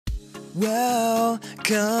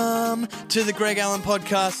Welcome to the Greg Allen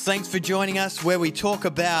Podcast. Thanks for joining us where we talk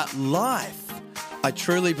about life. I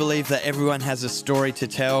truly believe that everyone has a story to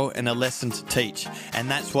tell and a lesson to teach,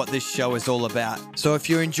 and that's what this show is all about. So if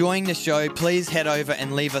you're enjoying the show, please head over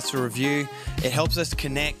and leave us a review. It helps us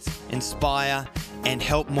connect, inspire, and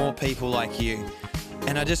help more people like you.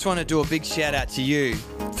 And I just want to do a big shout out to you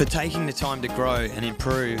for taking the time to grow and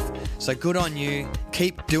improve. So good on you,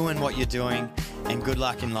 keep doing what you're doing, and good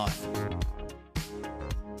luck in life.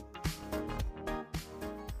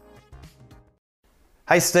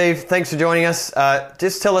 Hey Steve, thanks for joining us.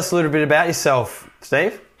 Just tell us a little bit about yourself,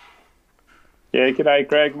 Steve. Yeah, g'day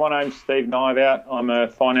Greg. My name's Steve Nivaut. I'm a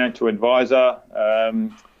financial advisor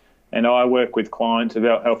and I work with clients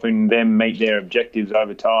about helping them meet their objectives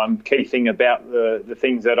over time. Key thing about the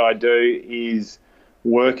things that I do is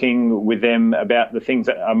working with them about the things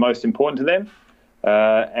that are most important to them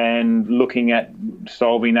and looking at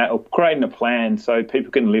solving that or creating a plan so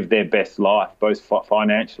people can live their best life, both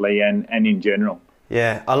financially and in general.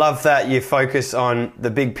 Yeah, I love that you focus on the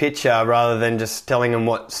big picture rather than just telling them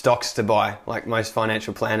what stocks to buy, like most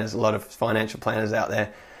financial planners. A lot of financial planners out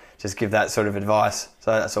there just give that sort of advice.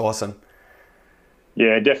 So that's awesome.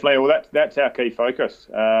 Yeah, definitely. Well, that's our key focus.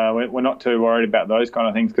 We're not too worried about those kind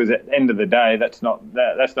of things because at the end of the day, that's not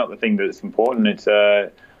the thing that's important. It's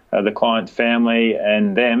the client's family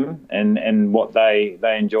and them and what they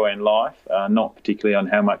enjoy in life, not particularly on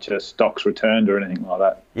how much a stock's returned or anything like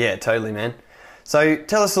that. Yeah, totally, man. So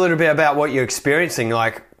tell us a little bit about what you're experiencing.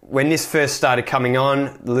 Like when this first started coming on,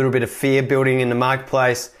 a little bit of fear building in the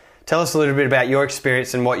marketplace. Tell us a little bit about your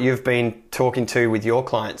experience and what you've been talking to with your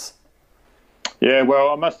clients. Yeah, well,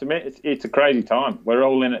 I must admit, it's a crazy time. We're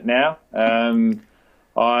all in it now. I'm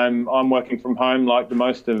working from home like the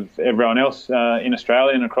most of everyone else in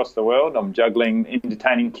Australia and across the world. I'm juggling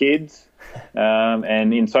entertaining kids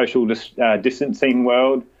and in social distancing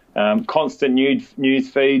world. Constant news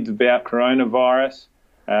feeds about coronavirus,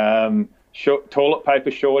 toilet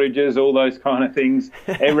paper shortages, all those kind of things.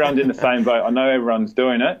 Everyone's in the same boat. I know everyone's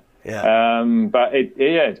doing it. Yeah. But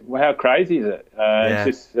how crazy is it? It's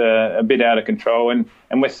just a bit out of control, and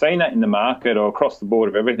we're seeing that in the market or across the board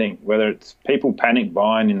of everything, whether it's people panic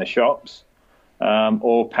buying in the shops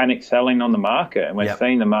or panic selling on the market, and we're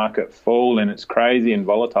seeing the market fall, and it's crazy and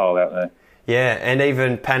volatile out there. Yeah, and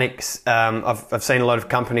even panics. I've seen a lot of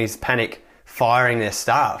companies panic firing their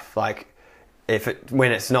staff, like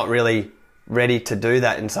when it's not really ready to do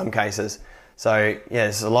that in some cases. So yeah,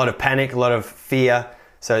 there's a lot of panic, a lot of fear.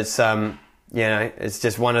 So it's it's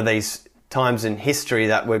just one of these times in history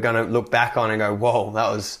that we're going to look back on and go, whoa, that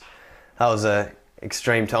was a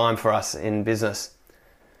extreme time for us in business.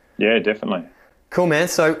 Yeah, definitely. Cool, man.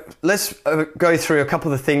 So let's go through a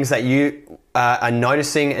couple of the things that you are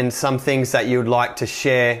noticing and some things that you would like to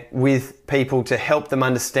share with people to help them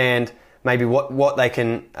understand maybe what they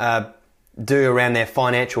can do around their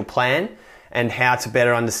financial plan and how to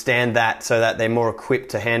better understand that so that they're more equipped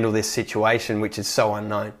to handle this situation, which is so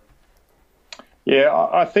unknown. Yeah,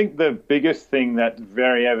 I think the biggest thing that's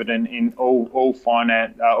very evident in all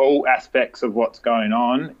finance, all aspects of what's going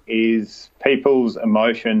on is people's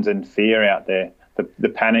emotions and fear out there. The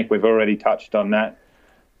panic, we've already touched on that.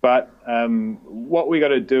 But what we got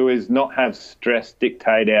to do is not have stress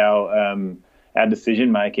dictate our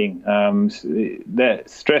decision making. That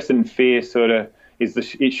stress and fear sort of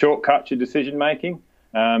it shortcuts your decision making.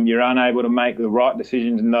 You're unable to make the right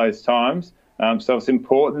decisions in those times. So it's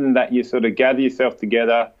important that you sort of gather yourself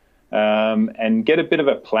together and get a bit of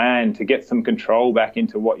a plan to get some control back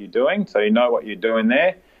into what you're doing, so you know what you're doing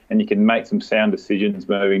there, and you can make some sound decisions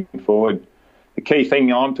moving forward. The key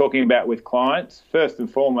thing I'm talking about with clients, first and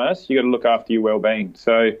foremost, you got to look after your well-being.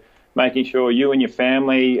 So making sure you and your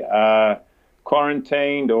family are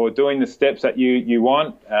quarantined or doing the steps that you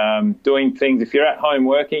want, doing things. If you're at home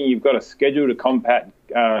working, you've got a schedule to combat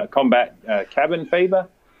cabin fever.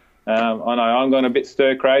 I know I'm going a bit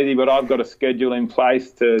stir crazy, but I've got a schedule in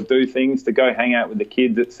place to do things, to go hang out with the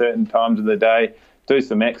kids at certain times of the day, do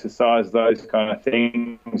some exercise, those kind of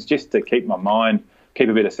things, just to keep my mind, keep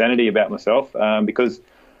a bit of sanity about myself, because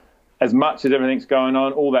as much as everything's going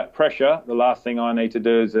on, all that pressure, the last thing I need to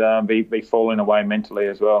do is be falling away mentally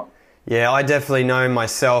as well. Yeah, I definitely know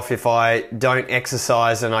myself, if I don't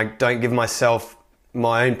exercise and I don't give myself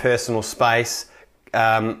my own personal space,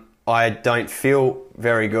 I don't feel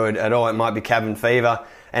very good at all. It might be cabin fever,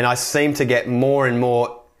 and I seem to get more and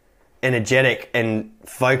more energetic and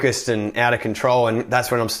focused and out of control, and that's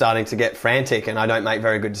when I'm starting to get frantic and I don't make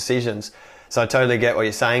very good decisions. So I totally get what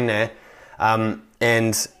you're saying there.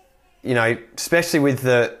 And, you know, especially with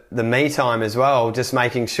the me time as well, just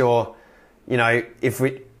making sure, you know, if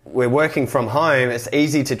we're working from home, it's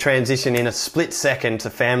easy to transition in a split second to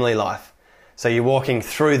family life. So you're walking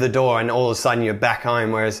through the door and all of a sudden you're back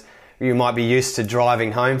home, whereas you might be used to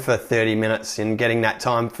driving home for 30 minutes and getting that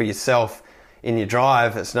time for yourself in your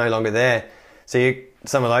drive. It's no longer there. So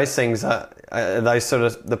some of those things are those sort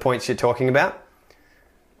of the points you're talking about?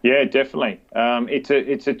 Yeah, definitely.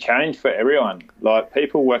 It's a change for everyone. Like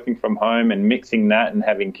people working from home and mixing that and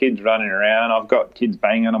having kids running around. I've got kids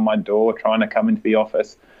banging on my door trying to come into the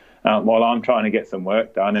office while I'm trying to get some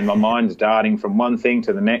work done, and my mind's darting from one thing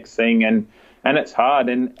to the next thing, and it's hard.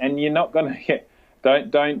 And you're not going to get.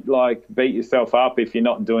 Don't like beat yourself up if you're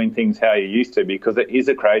not doing things how you used to, because it is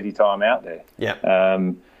a crazy time out there.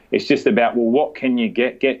 Yeah. It's just about, well, what can you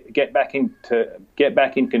get back in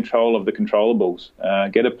control of the controllables.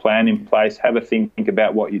 Get a plan in place. Have a think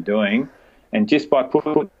about what you're doing, and just by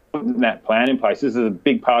putting that plan in place, this is a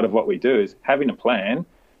big part of what we do. Is having a plan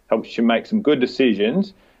helps you make some good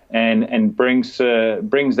decisions, and brings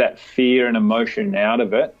that fear and emotion out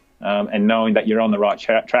of it, and knowing that you're on the right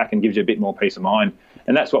track, and gives you a bit more peace of mind.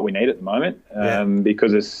 And that's what we need at the moment,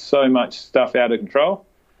 because there's so much stuff out of control.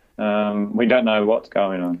 We don't know what's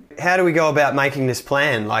going on. How do we go about making this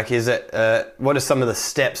plan? Like, is it what are some of the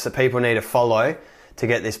steps that people need to follow to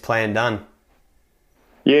get this plan done?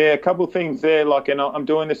 Yeah, a couple of things there. Like, and I'm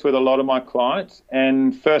doing this with a lot of my clients.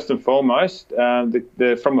 And first and foremost,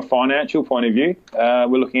 from a financial point of view,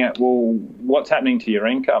 we're looking at, well, what's happening to your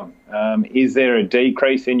income? Is there a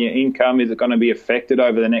decrease in your income? Is it going to be affected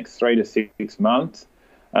over the next 3 to 6 months?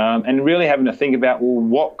 And really having to think about, well,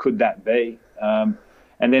 what could that be?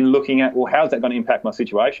 And then looking at, well, how's that going to impact my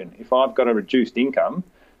situation? If I've got a reduced income,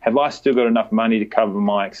 have I still got enough money to cover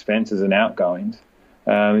my expenses and outgoings?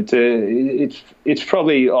 It's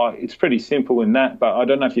probably it's pretty simple in that, but I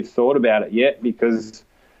don't know if you've thought about it yet, because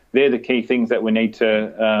they're the key things that we need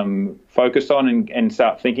to focus on and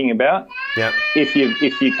start thinking about. Yeah. If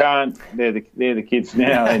you can't, they're the kids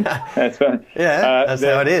now, and that's fine. Yeah, that's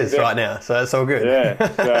how it is right now. So that's all good.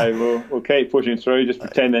 Yeah. So we'll keep pushing through. Just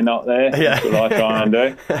pretend they're not there. Yeah. That's what I try and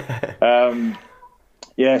do.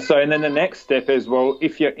 Yeah. So and then the next step is, well,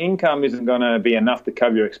 if your income isn't going to be enough to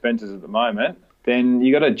cover your expenses at the moment, then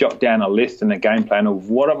you got to jot down a list and a game plan of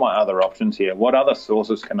what are my other options here? What other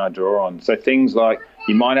sources can I draw on? So things like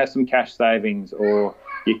you might have some cash savings, or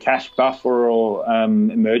your cash buffer, or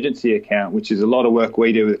emergency account, which is a lot of work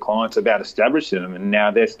we do with clients about establishing them, and now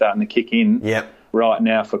they're starting to kick in right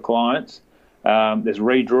now for clients. There's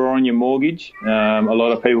redraw on your mortgage. A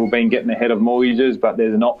lot of people have been getting ahead of mortgages, but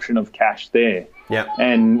there's an option of cash there. Yeah.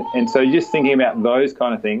 And so just thinking about those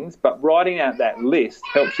kind of things, but writing out that list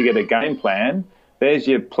helps you get a game plan. There's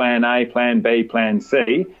your plan A, plan B, plan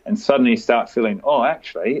C, and suddenly you start feeling, oh,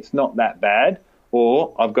 actually, it's not that bad,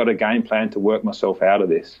 or I've got a game plan to work myself out of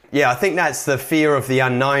this. Yeah, I think that's the fear of the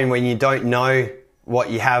unknown, when you don't know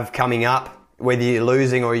what you have coming up, whether you're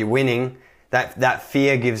losing or you're winning. That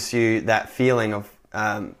fear gives you that feeling of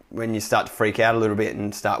when you start to freak out a little bit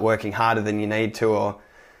and start working harder than you need to,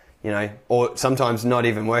 or sometimes not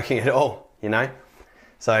even working at all,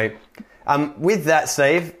 So with that,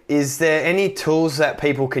 Steve, is there any tools that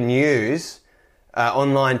people can use,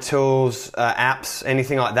 online tools, apps,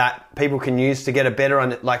 anything like that people can use to get a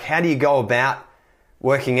better like, how do you go about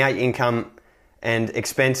working out your income and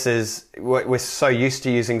expenses? We're so used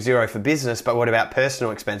to using Xero for business, but what about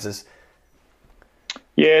personal expenses?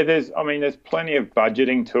 Yeah, there's plenty of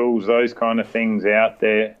budgeting tools, those kind of things out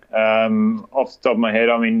there. Off the top of my head,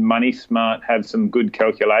 Money Smart have some good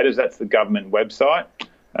calculators. That's the government website.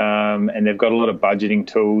 And they've got a lot of budgeting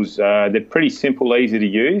tools. They're pretty simple, easy to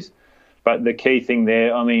use. But the key thing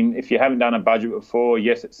there, if you haven't done a budget before,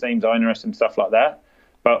 yes, it seems onerous and stuff like that.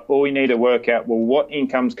 But all you need to work out, well, what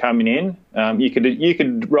income's coming in. You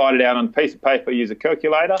could write it out on a piece of paper, use a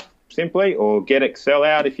calculator simply, or get Excel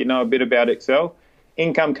out if you know a bit about Excel.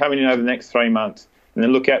 Income coming in over the next 3 months, and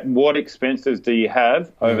then look at what expenses do you have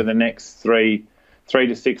over the next three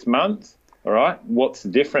to 6 months. All right, what's the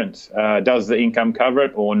difference? Does the income cover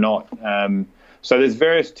it or not? So there's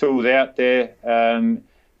various tools out there,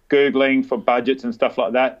 Googling for budgets and stuff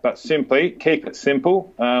like that, but simply keep it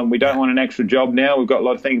simple. We don't want an extra job now. We've got a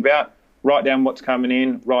lot to think about. Write down what's coming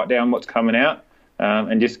in, write down what's coming out,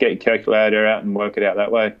 and just get your calculator out and work it out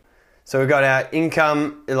that way. So we've got our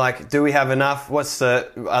income, like, do we have enough? What's the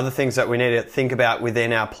other things that we need to think about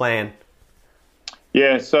within our plan?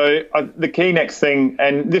 Yeah, so the key next thing,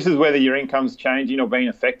 and this is whether your income's changing or being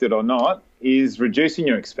affected or not, is reducing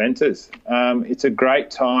your expenses. It's a great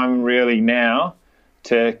time really now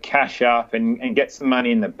to cash up and get some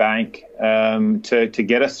money in the bank to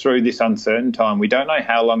get us through this uncertain time. We don't know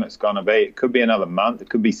how long it's going to be. It could be another month. It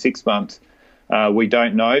could be 6 months. We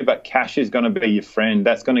don't know, but cash is going to be your friend.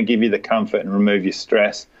 That's going to give you the comfort and remove your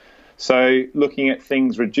stress. So looking at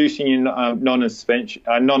things, reducing your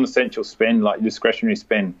non-essential spend, like discretionary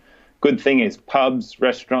spend. Good thing is pubs,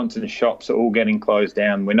 restaurants and shops are all getting closed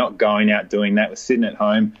down. We're not going out doing that. We're sitting at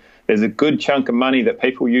home. There's a good chunk of money that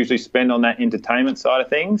people usually spend on that entertainment side of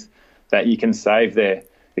things that you can save there.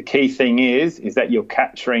 The key thing is that you're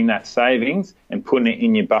capturing that savings and putting it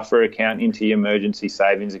in your buffer account, into your emergency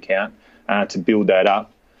savings account to build that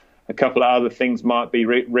up. A couple of other things might be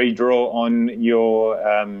redraw on your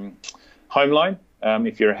home loan.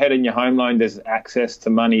 If you're ahead in your home loan, there's access to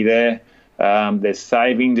money there. There's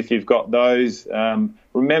savings if you've got those.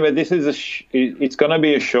 Remember, this is it's going to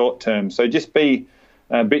be a short term, so just be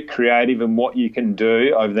a bit creative in what you can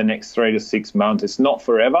do over the next 3 to 6 months. It's not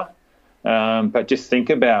forever, but just think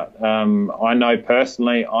about. I know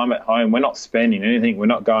personally, I'm at home. We're not spending anything. We're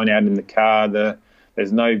not going out in the car.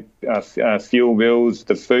 There's no fuel bills.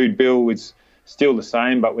 The food bill is still the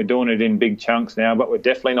same, but we're doing it in big chunks now. But we're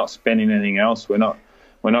definitely not spending anything else. We're not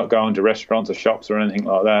going to restaurants or shops or anything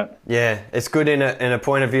like that. Yeah, it's good in a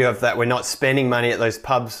point of view of that we're not spending money at those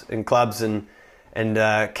pubs and clubs and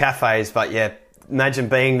cafes. But yeah, imagine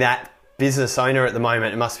being that business owner at the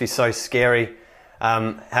moment. It must be so scary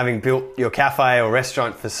having built your cafe or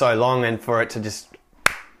restaurant for so long and for it to just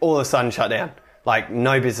all of a sudden shut down. Like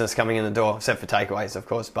no business coming in the door, except for takeaways, of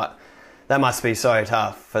course. But that must be so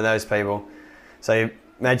tough for those people. So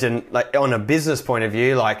imagine, like on a business point of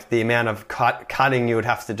view, like the amount of cutting you would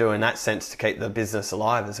have to do in that sense to keep the business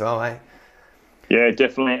alive as well, eh? Yeah,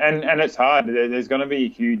 definitely. And it's hard. There's going to be a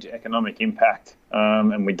huge economic impact,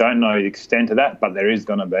 and we don't know the extent of that, but there is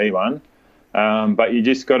going to be one. But you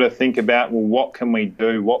just got to think about, well, what can we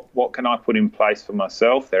do? What can I put in place for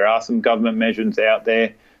myself? There are some government measures out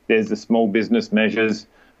there. There's the small business measures.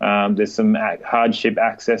 There's some hardship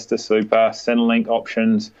access to super, Centrelink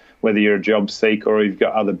options, whether you're a job seeker or you've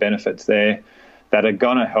got other benefits there that are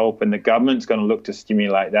going to help. And the government's going to look to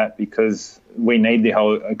stimulate that because we need the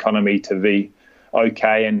whole economy to be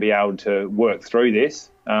okay and be able to work through this.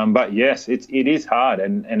 But yes, it is hard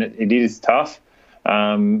and it is tough.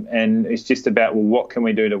 And it's just about, well, what can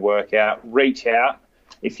we do to work out? Reach out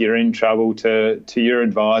if you're in trouble to your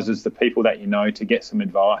advisors, the people that you know, to get some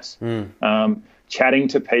advice. Chatting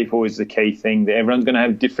to people is the key thing. Everyone's going to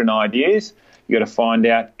have different ideas. You got to find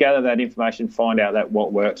out, gather that information, find out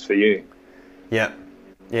what works for you. Yeah,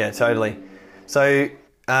 totally. So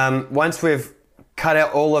once we've cut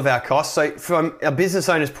out all of our costs, so from a business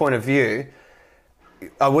owner's point of view,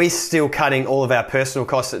 are we still cutting all of our personal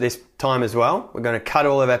costs at this time as well? We're going to cut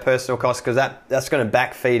all of our personal costs because that's going to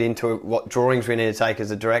backfeed into what drawings we need to take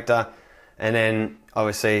as a director. And then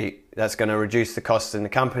obviously that's going to reduce the costs in the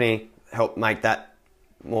company, help make that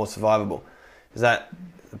more survivable. Is that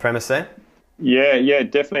the premise there? Yeah,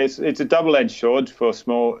 definitely. It's a double-edged sword for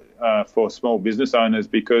small business owners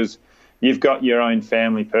because you've got your own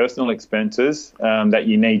family personal expenses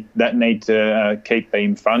that need to keep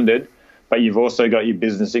being funded. But you've also got your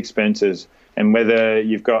business expenses. And whether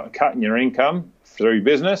you've got a cut in your income through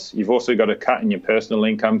business, you've also got a cut in your personal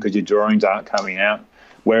income because your drawings aren't coming out.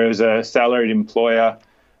 Whereas a salaried employer,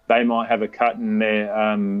 they might have a cut in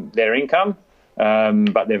their income,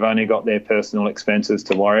 but they've only got their personal expenses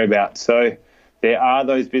to worry about. So there are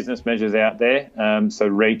those business measures out there. So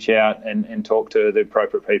reach out and talk to the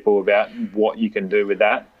appropriate people about what you can do with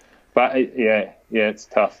that. But it's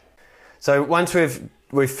tough. So once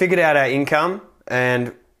we've figured out our income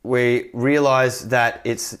and we realise that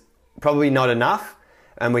it's probably not enough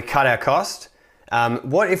and we cut our cost,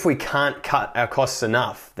 what if we can't cut our costs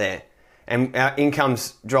enough there and our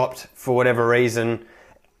income's dropped for whatever reason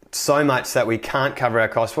so much that we can't cover our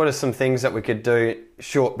costs? What are some things that we could do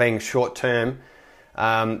being short term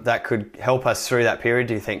that could help us through that period,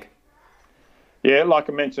 do you think? Yeah, like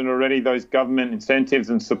I mentioned already, those government incentives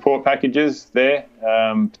and support packages there,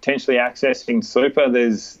 potentially accessing super.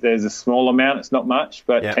 There's a small amount, it's not much,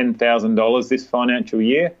 but $10,000 this financial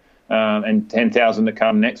year and $10,000 to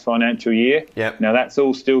come next financial year. Yep. Now, that's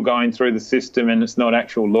all still going through the system and it's not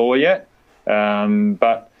actual law yet,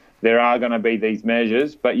 but there are going to be these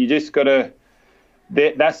measures. But you just got to...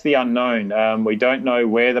 That's the unknown. We don't know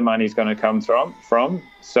where the money's going to come from,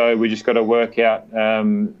 so we just got to work out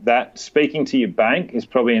that. Speaking to your bank is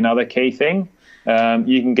probably another key thing.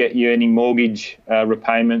 You can get any mortgage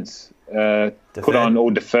repayments put on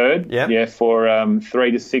or deferred for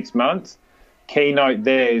 3 to 6 months. Key note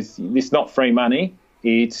there is it's not free money.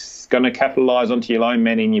 It's going to capitalise onto your loan,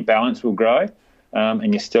 meaning your balance will grow,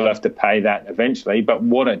 and you still have to pay that eventually. But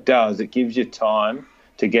what it does, it gives you time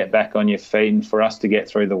to get back on your feet and for us to get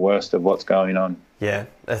through the worst of what's going on. Yeah,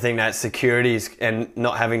 I think that securities and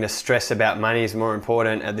not having to stress about money is more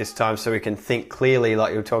important at this time, so we can think clearly,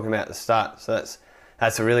 like you were talking about at the start. So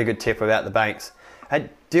that's a really good tip about the banks.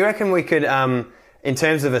 Do you reckon we could, in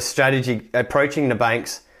terms of a strategy approaching the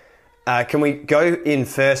banks, can we go in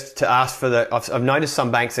first to ask for I've noticed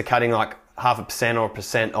some banks are cutting like 0.5% or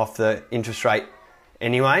 1% off the interest rate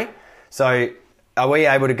anyway. So are we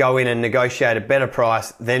able to go in and negotiate a better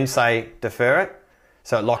price, then say defer it,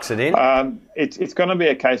 so it locks it in? It's going to be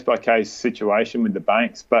a case-by-case situation with the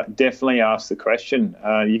banks, but definitely ask the question.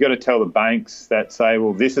 You got to tell the banks that say,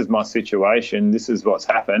 well, this is my situation, this is what's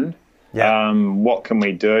happened. Yeah. What can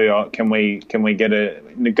we do? Or can we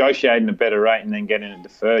get negotiating a better rate and then getting it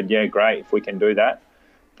deferred? Yeah, great if we can do that.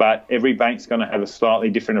 But every bank's going to have a slightly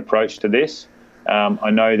different approach to this. I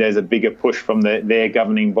know there's a bigger push from their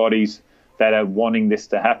governing bodies that are wanting this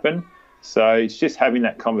to happen. So it's just having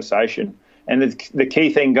that conversation. And the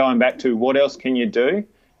key thing, going back to what else can you do,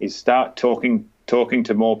 is start talking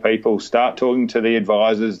to more people, start talking to the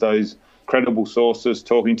advisors, those credible sources,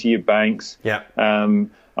 talking to your banks. Yeah.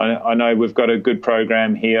 I know we've got a good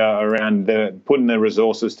program here around putting the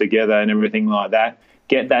resources together and everything like that.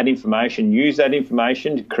 Get that information, use that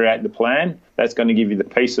information to create the plan. That's going to give you the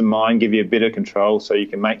peace of mind, give you a bit of control so you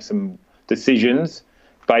can make some decisions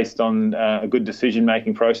based on a good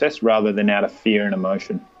decision-making process rather than out of fear and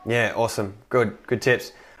emotion. Yeah, awesome. Good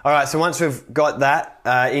tips. All right, so once we've got that,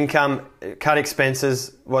 income, cut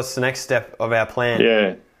expenses, what's the next step of our plan?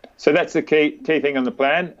 Yeah. So that's the key thing on the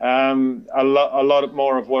plan. A lot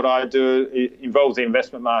more of what I do involves the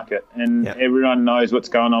investment market, and everyone knows what's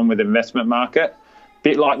going on with the investment market.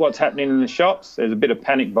 Bit like what's happening in the shops. There's a bit of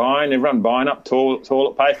panic buying. Everyone buying up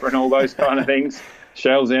toilet paper and all those kind of things.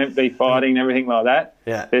 Shelves empty, fighting, everything like that.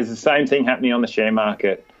 Yeah. There's the same thing happening on the share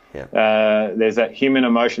market. Yeah. There's that human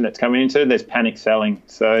emotion that's coming into it. There's panic selling.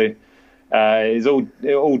 So it's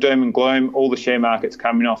all doom and gloom. All the share market's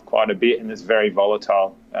coming off quite a bit, and it's very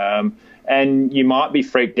volatile. And you might be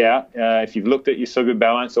freaked out if you've looked at your super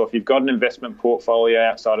balance, or if you've got an investment portfolio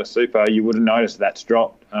outside of super, you would have noticed that's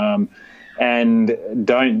dropped. And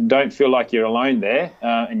don't feel like you're alone there,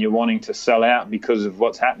 and you're wanting to sell out because of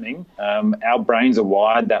what's happening. Our brains are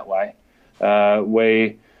wired that way.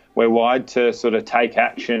 We're wired to sort of take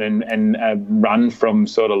action and run from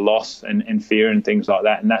sort of loss and fear and things like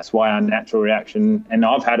that. And that's why our natural reaction, and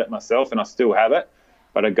I've had it myself and I still have it,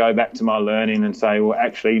 but I go back to my learning and say, well,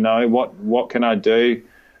 actually, no, what can I do?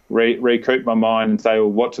 Recoup my mind and say, well,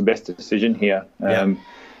 what's the best decision here?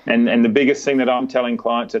 And the biggest thing that I'm telling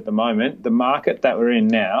clients at the moment, the market that we're in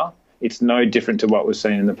now, it's no different to what we've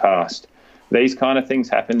seen in the past. These kind of things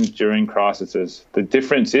happen during crises. The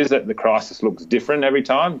difference is that the crisis looks different every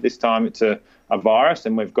time. This time it's a virus,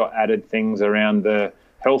 and we've got added things around the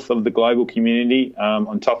health of the global community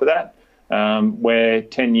on top of that. Where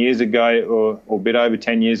 10 years ago, or a bit over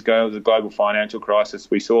 10 years ago, it was a global financial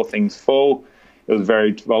crisis. We saw things fall. It was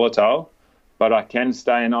very volatile. But I can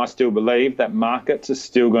say, and I still believe, that markets are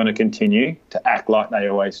still going to continue to act like they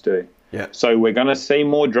always do. Yeah. So we're going to see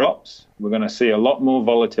more drops. We're going to see a lot more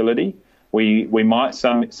volatility. We might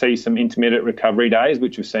see some intermittent recovery days,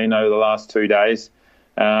 which we've seen over the last 2 days.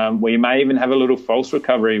 We may even have a little false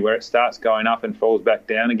recovery where it starts going up and falls back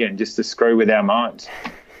down again, just to screw with our minds.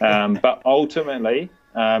 But ultimately,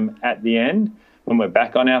 at the end, when we're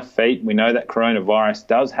back on our feet, we know that coronavirus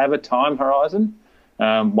does have a time horizon.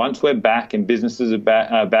 Once we're back and businesses are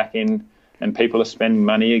back in and people are spending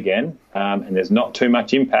money again, and there's not too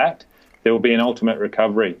much impact, there will be an ultimate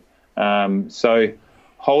recovery. So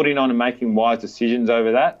holding on and making wise decisions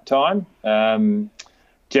over that time.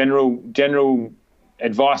 General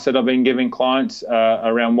advice that I've been giving clients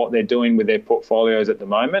around what they're doing with their portfolios at the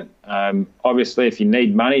moment. Obviously, if you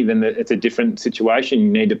need money, then it's a different situation.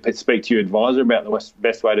 You need to speak to your advisor about the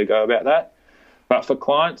best way to go about that. But for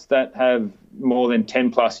clients that have more than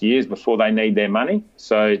 10 plus years before they need their money,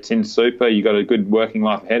 so it's in super, you've got a good working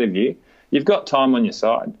life ahead of you, you've got time on your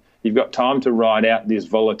side. You've got time to ride out this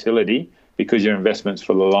volatility because your investment's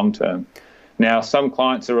for the long term. Now, some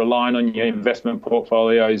clients are relying on your investment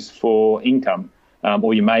portfolios for income,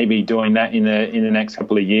 or you may be doing that in the next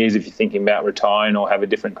couple of years if you're thinking about retiring or have a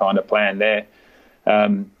different kind of plan there.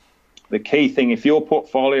 The key thing, if your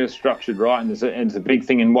portfolio is structured right, and it's a big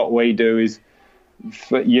thing in what we do, is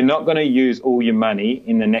you're not going to use all your money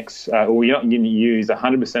in the next, or you're not going to use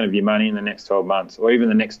 100% of your money in the next 12 months or even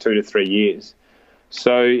the next 2 to 3 years.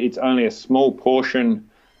 So it's only a small portion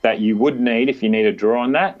that you would need if you need a draw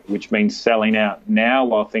on that, which means selling out now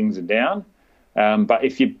while things are down. But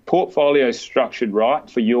if your portfolio is structured right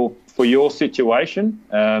for your situation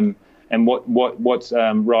and what's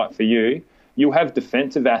right for you, you'll have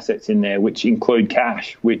defensive assets in there, which include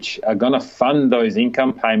cash, which are going to fund those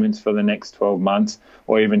income payments for the next 12 months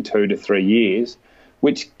or even 2 to 3 years,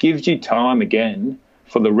 which gives you time again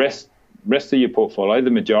for the rest of your portfolio, the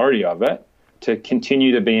majority of it, to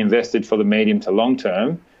continue to be invested for the medium to long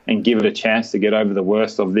term and give it a chance to get over the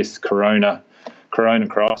worst of this corona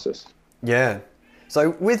crisis. Yeah.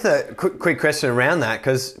 So with a quick question around that,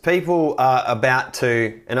 because people are about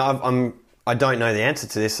to, and I don't know the answer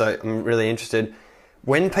to this, so I'm really interested.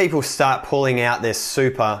 When people start pulling out their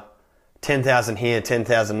super 10,000 here,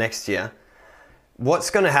 10,000 next year,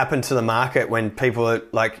 what's going to happen to the market when people are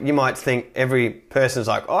like, you might think every person's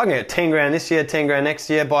like, oh, I can get 10 grand this year, 10 grand next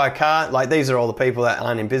year, buy a car. Like, these are all the people that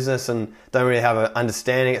aren't in business and don't really have an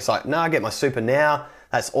understanding. It's like, no, I get my super now.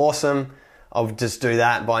 That's awesome. I'll just do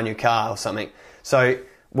that and buy a new car or something. So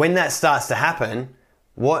when that starts to happen,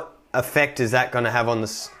 what effect is that going to have on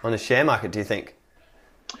the share market, do you think?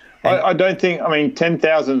 I don't think,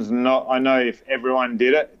 10,000 is not, I know if everyone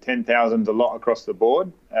did it, 10,000 is a lot across the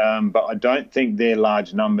board, but I don't think they're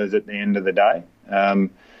large numbers at the end of the day.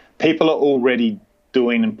 People are already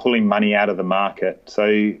doing and pulling money out of the market. So,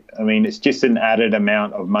 it's just an added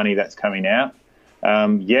amount of money that's coming out.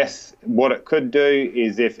 Yes, what it could do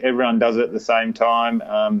is if everyone does it at the same time,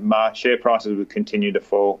 share prices would continue to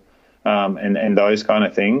fall and those kind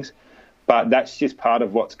of things. But that's just part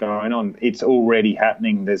of what's going on. It's already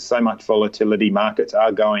happening. There's so much volatility. Markets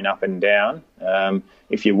are going up and down.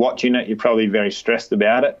 If you're watching it, you're probably very stressed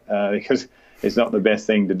about it because it's not the best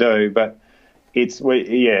thing to do. But So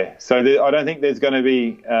I don't think there's going to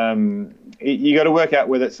be. You got to work out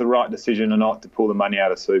whether it's the right decision or not to pull the money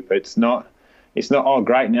out of super. It's not. Oh,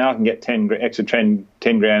 great! Now I can get 10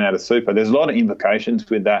 grand out of super. There's a lot of implications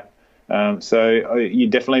with that. So you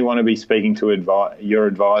definitely want to be speaking to your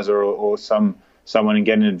advisor or someone and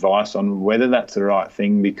getting advice on whether that's the right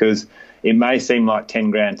thing, because it may seem like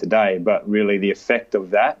 10 grand today, but really the effect of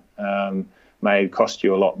that may cost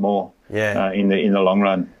you a lot more in the long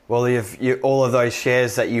run. Well, all of those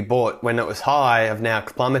shares that you bought when it was high have now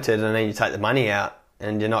plummeted, and then you take the money out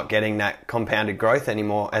and you're not getting that compounded growth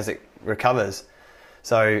anymore as it recovers.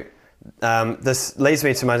 So this leads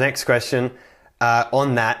me to my next question.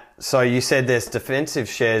 On that, so you said there's defensive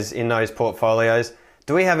shares in those portfolios.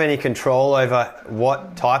 Do we have any control over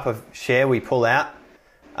what type of share we pull out?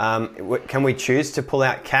 Can we choose to pull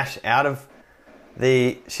out cash out of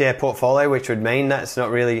the share portfolio, which would mean that it's not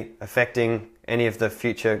really affecting any of the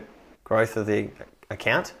future growth of the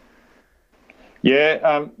account?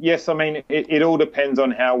 Yeah, yes. It all depends on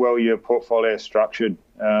how well your portfolio is structured.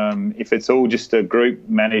 If it's all just a group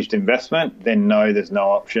managed investment, then no, there's no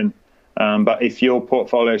option. But if your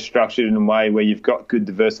portfolio is structured in a way where you've got good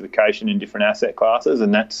diversification in different asset classes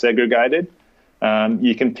and that's segregated,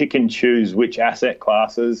 you can pick and choose which asset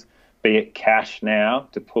classes, be it cash now,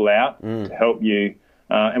 to pull out to help you.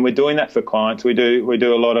 And we're doing that for clients. We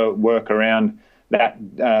do a lot of work around that,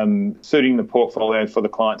 suiting the portfolio for the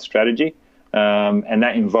client strategy, and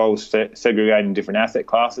that involves segregating different asset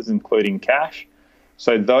classes, including cash.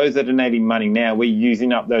 So those that are needing money now, we're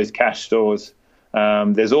using up those cash stores.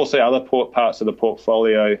 There's also other parts of the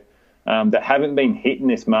portfolio that haven't been hit in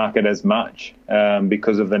this market as much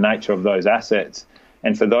because of the nature of those assets.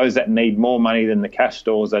 And for those that need more money than the cash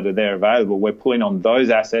stores that are there available, we're pulling on those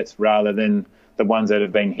assets rather than the ones that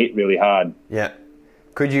have been hit really hard. Yeah.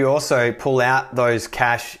 Could you also pull out those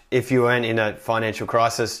cash if you weren't in a financial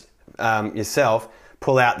crisis yourself,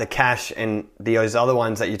 pull out the cash and those other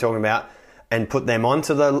ones that you're talking about and put them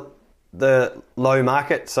onto the low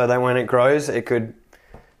market so that when it grows, it could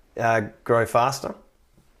grow faster?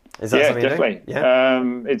 Is that something definitely. You do?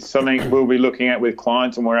 Yeah, it's something we'll be looking at with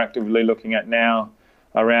clients, and we're actively looking at now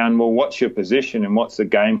around, well, what's your position and what's the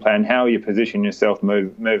game plan? How are you positioning yourself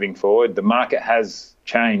moving forward? The market has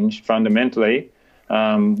changed fundamentally.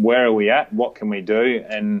 Where are we at? What can we do?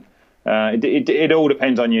 And it all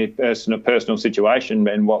depends on your personal situation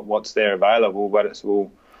and what's there available. But it's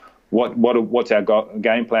what's our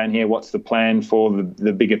game plan here? What's the plan for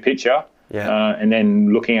the bigger picture? Yeah. And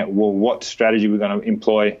then looking at, well, what strategy we're going to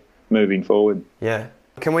employ moving forward. Yeah.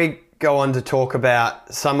 Can we go on to talk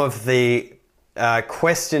about some of the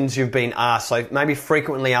questions you've been asked, so maybe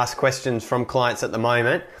frequently asked questions from clients at the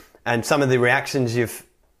moment, and some of the reactions you've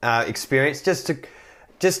experienced,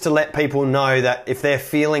 just to let people know that if they're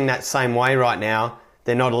feeling that same way right now,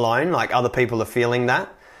 they're not alone, like other people are feeling that,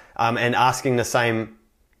 and asking the same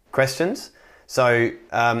questions. So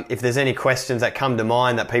if there's any questions that come to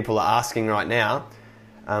mind that people are asking right now,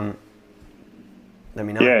 let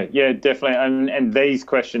me know. Yeah, definitely. And these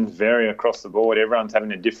questions vary across the board. Everyone's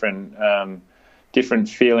having a different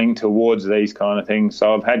feeling towards these kind of things.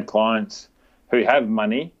 So I've had clients who have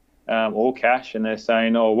money or cash, and they're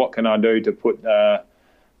saying, "Oh, what can I do to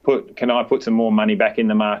can I put some more money back in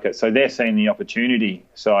the market?" So they're seeing the opportunity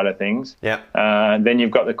side of things. Yeah. Then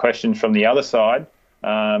you've got the questions from the other side,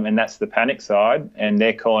 and that's the panic side, and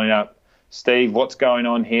they're calling up, "Steve, what's going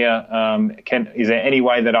on here? Is there any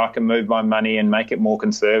way that I can move my money and make it more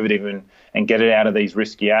conservative and get it out of these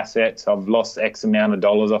risky assets? I've lost X amount of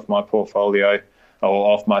dollars off my portfolio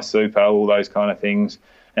or off my super, all those kind of things,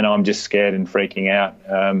 and I'm just scared and freaking out."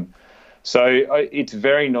 So it's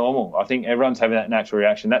very normal. I think everyone's having that natural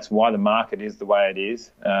reaction. That's why the market is the way it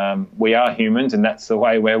is. We are humans, and that's the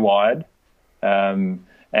way we're wired. And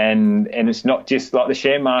it's not just like the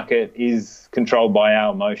share market is controlled by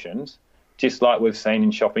our emotions, just like we've seen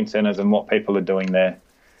in shopping centres and what people are doing there.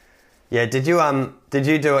 Yeah, did you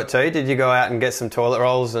do it too? Did you go out and get some toilet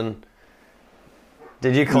rolls, and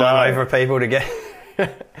did you climb over people to get?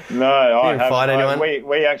 No, I haven't. Find anyone?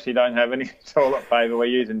 We actually don't have any toilet paper. We're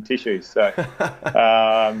using tissues. So,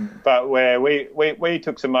 but where we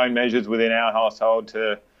took some own measures within our household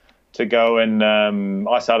to go and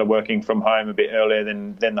I started working from home a bit earlier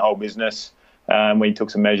than the whole business. We took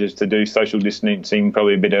some measures to do social distancing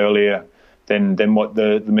probably a bit earlier than what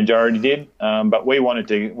the majority did. But we wanted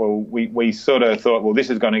to. Well, we sort of thought, well, this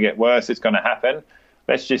is going to get worse. It's going to happen.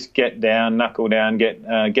 Let's just get down, knuckle down, get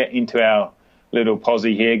into our little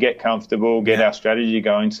posse here, get comfortable, get our strategy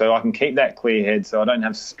going, so I can keep that clear head, so I don't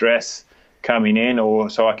have stress coming in, or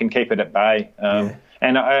so I can keep it at bay.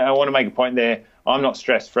 And I want to make a point there. I'm not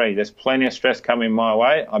stress free. There's plenty of stress coming my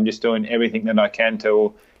way. I'm just doing everything that I can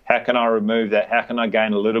to. How can I remove that? How can I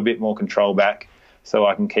gain a little bit more control back, so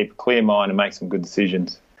I can keep a clear mind and make some good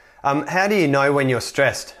decisions? How do you know when you're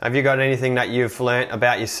stressed? Have you got anything that you've learnt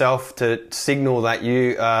about yourself to signal that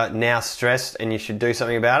you are now stressed and you should do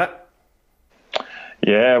something about it?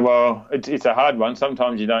 Yeah, well, it's a hard one.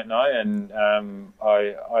 Sometimes you don't know, and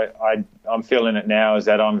I'm feeling it now is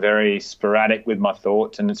that I'm very sporadic with my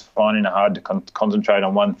thoughts, and it's finding it hard to concentrate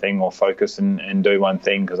on one thing or focus and do one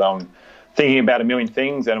thing, because I'm thinking about a million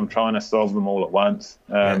things and I'm trying to solve them all at once.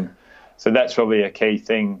 So that's probably a key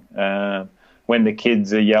thing. When the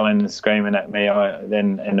kids are yelling and screaming at me,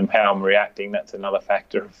 and how I'm reacting, that's another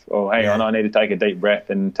factor of, oh, hang on, I need to take a deep breath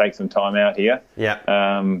and take some time out here. Yeah.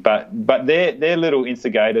 But they're little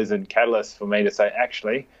instigators and catalysts for me to say,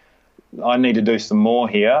 actually, I need to do some more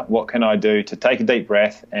here. What can I do to take a deep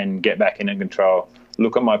breath and get back in control?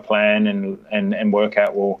 Look at my plan and work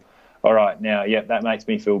out, well, all right, now, that makes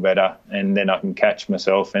me feel better, and then I can catch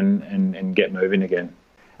myself and get moving again.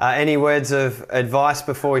 Any words of advice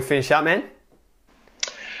before we finish up, man?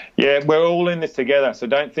 Yeah, we're all in this together, so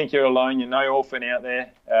don't think you're alone. You're no orphan out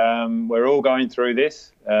there. We're all going through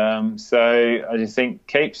this. So I just think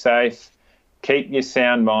keep safe, keep your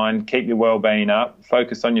sound mind, keep your well-being up,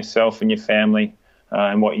 focus on yourself and your family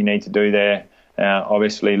and what you need to do there.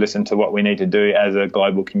 Obviously, listen to what we need to do as a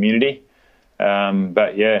global community.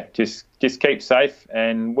 But yeah, just keep safe,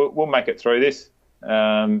 and we'll make it through this.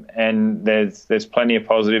 And there's plenty of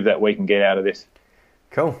positive that we can get out of this.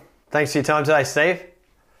 Cool. Thanks for your time today, Steve.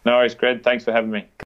 No worries, Greg. Thanks for having me.